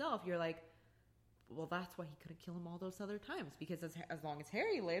part of himself, you're like, well, that's why he couldn't kill him all those other times. Because as long as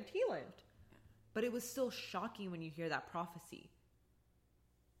Harry lived, he lived. Yeah. But it was still shocking when you hear that prophecy.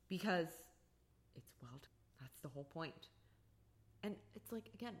 Because that's the whole point. And it's like,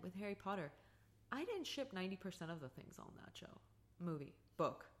 again, with Harry Potter, I didn't ship 90% of the things on that show. Movie,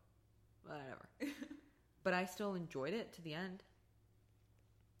 book, whatever. But I still enjoyed it to the end.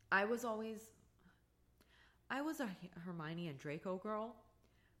 I was a Hermione and Draco girl.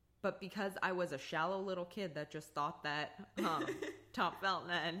 But because I was a shallow little kid that just thought that Tom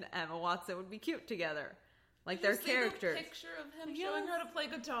Felton and Emma Watson would be cute together. Like their characters. The picture of him showing her how to play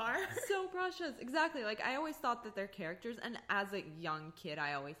guitar. So precious. Exactly. Like I always thought that their characters, and as a young kid,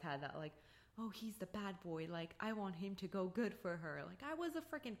 I always had that like, oh, he's the bad boy. Like I want him to go good for her. Like I was a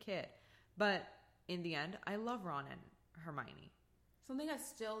freaking kid. But in the end, I love Ron and Hermione. Something I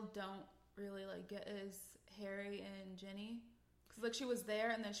still don't really like get is Harry and Ginny. Because like she was there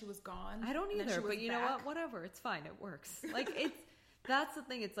and then she was gone. I don't either. But you know what? Whatever. It's fine. It works. Like it's. That's the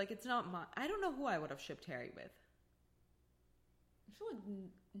thing. It's like, it's not my... I don't know who I would have shipped Harry with. I feel like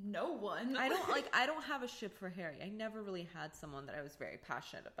no one. I don't have a ship for Harry. I never really had someone that I was very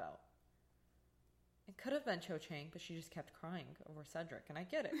passionate about. It could have been Cho Chang, but she just kept crying over Cedric, and I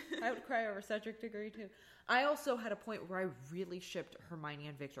get it. I would cry over Cedric Diggory too. I also had a point where I really shipped Hermione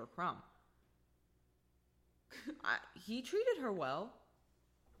and Victor Crumb. He treated her well.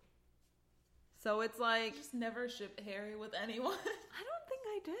 So it's like... I just never shipped Harry with anyone. I don't think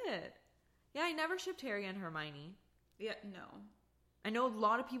I did. Yeah, I never shipped Harry and Hermione. Yeah, no. I know a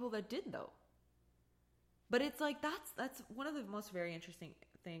lot of people that did, though. But it's like, that's one of the most very interesting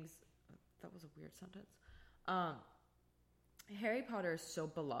things. That was a weird sentence. Harry Potter is so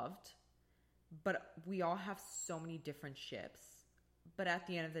beloved, but we all have so many different ships. But at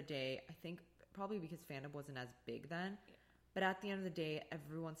the end of the day, I think probably because fandom wasn't as big then, yeah. But at the end of the day,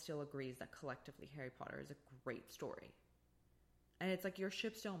 everyone still agrees that collectively Harry Potter is a great story. And it's like your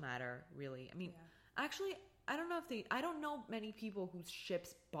ships don't matter, really. I mean, actually, I don't know many people whose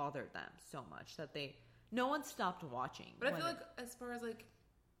ships bothered them so much that no one stopped watching. But I feel like as far as like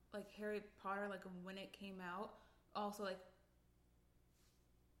like Harry Potter, like when it came out, also like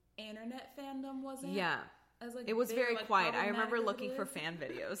internet fandom wasn't. Yeah. As like it was very like, quiet. I remember looking for fan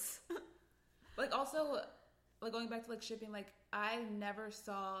videos. Like also, like going back to like shipping, like I never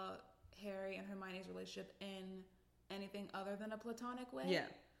saw Harry and Hermione's relationship in anything other than a platonic way. Yeah.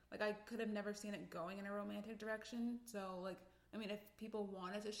 Like I could have never seen it going in a romantic direction. So like, I mean, if people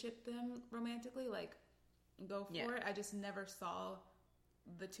wanted to ship them romantically, like go for it. I just never saw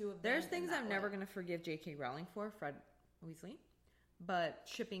the two of them. There's things I'm never going to forgive J.K. Rowling for, Fred Weasley, but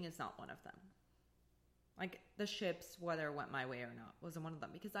shipping is not one of them. Like, the ships, whether it went my way or not, wasn't one of them,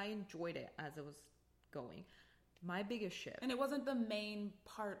 because I enjoyed it as it was going. My biggest ship... And it wasn't the main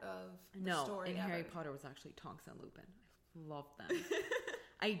part of the story and ever. Harry Potter was actually Tonks and Lupin. I loved them.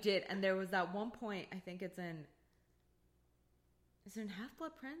 I did, and there was that one point, I think it's in... Is it in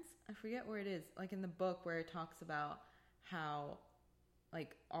Half-Blood Prince? I forget where it is. Like, in the book where it talks about how...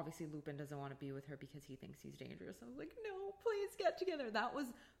 Like, obviously Lupin doesn't want to be with her because he thinks he's dangerous. I was like, no, please get together. That was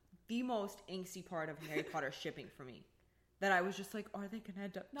the most angsty part of Harry Potter shipping for me. That I was just like, are they going to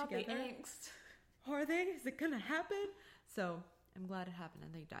end up together? Not the angst. Are they? Is it going to happen? So, I'm glad it happened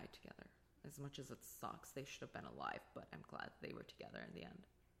and they died together. As much as it sucks, they should have been alive, but I'm glad they were together in the end.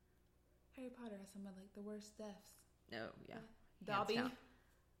 Harry Potter has some of, like, the worst deaths. Oh, yeah. Dobby.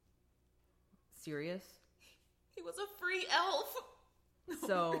 Serious? He was a free elf.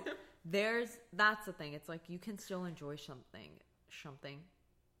 So that's the thing. It's like you can still enjoy something.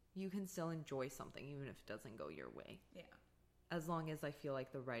 You can still enjoy something even if it doesn't go your way. Yeah. As long as I feel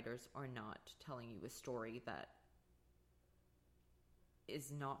like the writers are not telling you a story that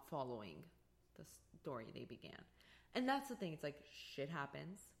is not following the story they began. And that's the thing. It's like shit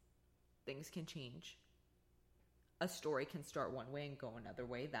happens. Things can change. A story can start one way and go another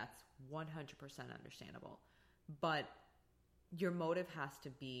way. That's 100% understandable. But your motive has to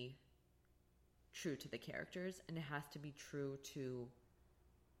be true to the characters, and it has to be true to,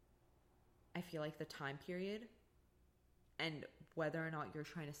 I feel like, the time period, and whether or not you're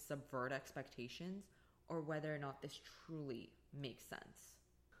trying to subvert expectations, or whether or not this truly makes sense.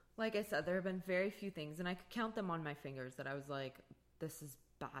 Like I said, there have been very few things, and I could count them on my fingers, that I was like, this is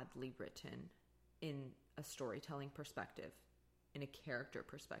badly written in a storytelling perspective, in a character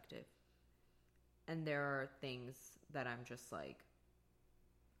perspective. And there are things that I'm just like,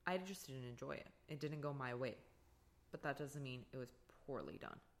 I just didn't enjoy it. It didn't go my way. But that doesn't mean it was poorly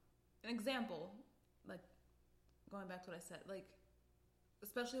done. An example, like, going back to what I said, like,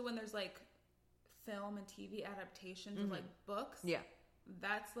 especially when there's, like, film and TV adaptations of, like, books. Yeah.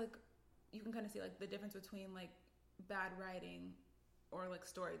 That's, like, you can kind of see, like, the difference between, like, bad writing or, like,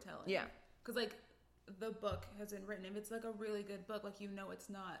 storytelling. Yeah. Because, like, the book has been written. If it's like a really good book, like, you know, it's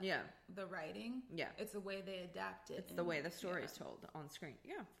not the writing. Yeah. It's the way they adapt it. It's the way the story is told on screen.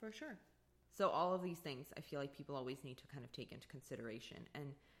 Yeah, for sure. So all of these things, I feel like people always need to kind of take into consideration.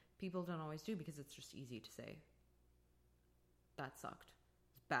 And people don't always do, because it's just easy to say, that sucked.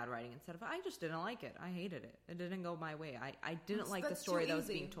 It's bad writing, instead of, I just didn't like it. I hated it. It didn't go my way. I didn't like the story that was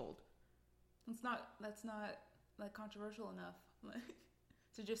being told. That's not like controversial enough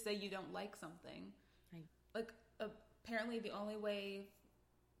to just say you don't like something. Like, apparently the only way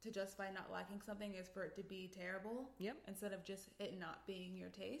to justify not liking something is for it to be terrible. Yep. Instead of just it not being your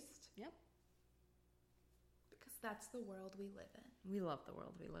taste. Yep. Because that's the world we live in. We love the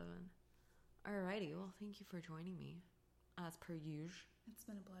world we live in. Alrighty, well, thank you for joining me, as per usual. It's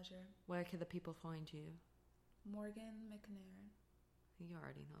been a pleasure. Where can the people find you? Morgan McNair. You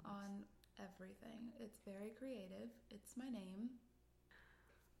already know this. On everything. It's very creative. It's my name.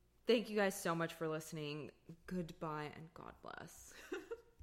 Thank you guys so much for listening. Goodbye and God bless.